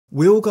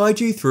We'll guide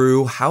you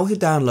through how to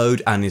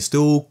download and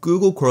install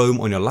Google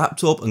Chrome on your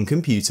laptop and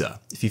computer.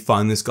 If you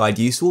find this guide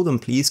useful, then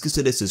please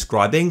consider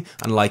subscribing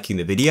and liking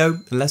the video,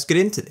 and let's get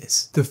into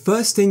this. The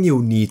first thing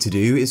you'll need to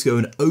do is go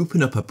and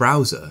open up a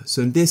browser.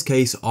 So in this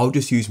case, I'll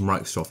just use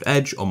Microsoft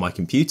Edge on my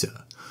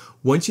computer.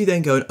 Once you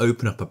then go and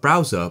open up a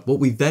browser, what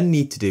we then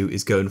need to do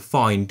is go and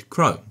find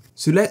Chrome.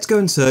 So let's go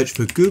and search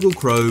for Google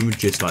Chrome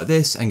just like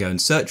this and go and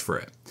search for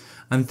it.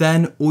 And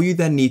then all you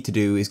then need to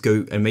do is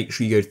go and make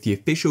sure you go to the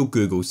official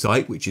Google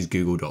site, which is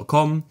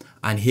google.com.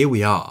 And here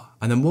we are.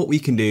 And then what we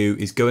can do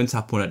is go and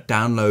tap on it,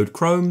 download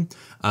Chrome.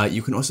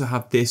 You can also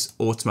have this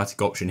automatic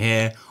option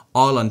here.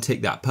 I'll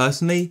untick that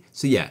personally.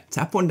 So yeah,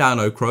 tap on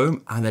download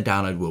Chrome and the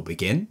download will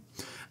begin.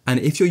 And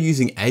if you're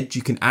using Edge,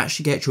 you can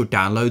actually get your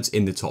downloads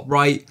in the top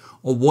right,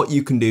 or what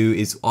you can do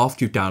is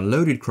after you've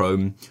downloaded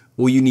Chrome,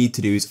 all you need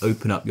to do is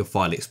open up your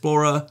file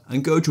explorer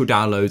and go to your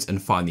downloads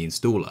and find the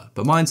installer.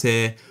 But mine's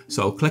here,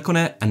 so I'll click on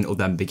it and it'll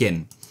then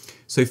begin.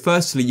 So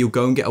firstly, you'll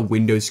go and get a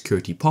Windows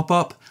security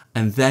pop-up,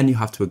 and then you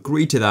have to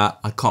agree to that,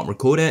 I can't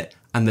record it,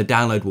 and the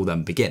download will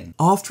then begin.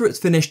 After it's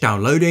finished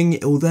downloading,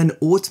 it will then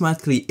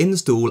automatically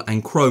install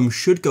and Chrome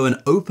should go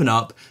and open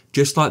up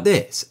just like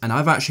this. And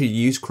I've actually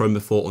used Chrome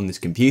before on this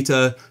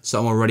computer, so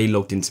I'm already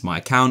logged into my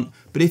account.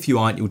 But if you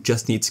aren't, you'll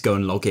just need to go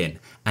and log in,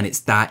 and it's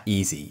that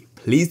easy.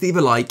 Please leave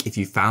a like if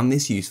you found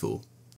this useful.